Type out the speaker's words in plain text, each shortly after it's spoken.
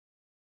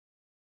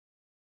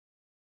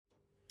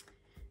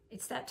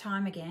It's that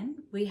time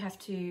again. We have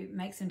to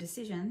make some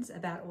decisions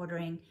about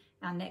ordering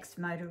our next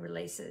Moda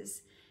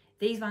releases.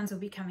 These ones will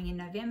be coming in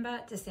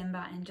November,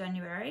 December and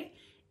January,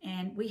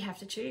 and we have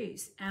to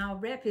choose. Our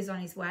rep is on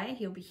his way.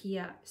 He'll be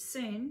here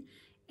soon,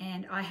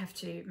 and I have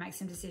to make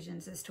some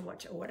decisions as to what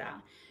to order.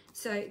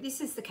 So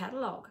this is the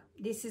catalogue.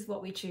 This is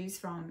what we choose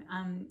from,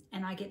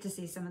 and I get to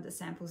see some of the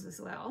samples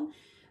as well.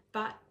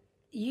 But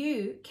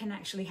you can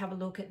actually have a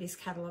look at this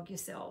catalogue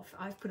yourself.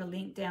 I've put a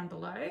link down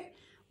below.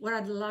 What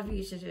I'd love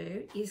you to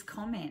do is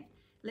comment.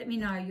 Let me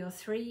know your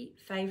 3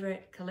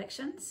 favourite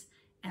collections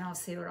and I'll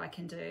see what I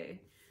can do.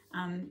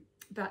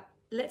 But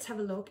let's have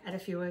a look at a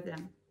few of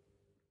them.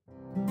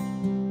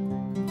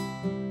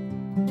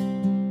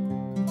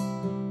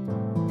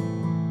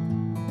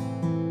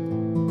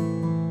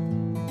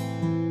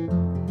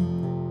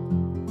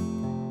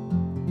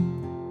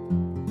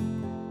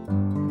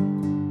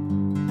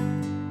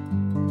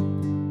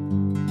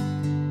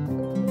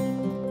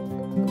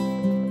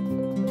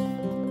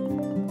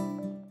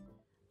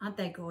 Aren't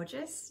they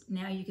gorgeous?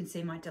 Now you can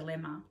see my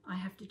dilemma. I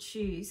have to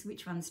choose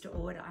which ones to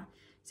order.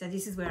 So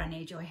this is where I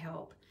need your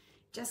help.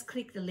 Just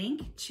click the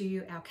link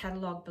to our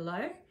catalogue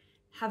below,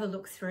 have a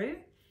look through,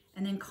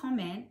 and then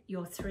comment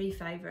your 3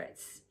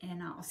 favourites,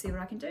 and I'll see what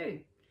I can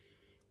do.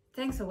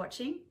 Thanks for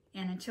watching,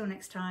 and until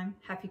next time,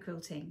 happy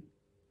quilting.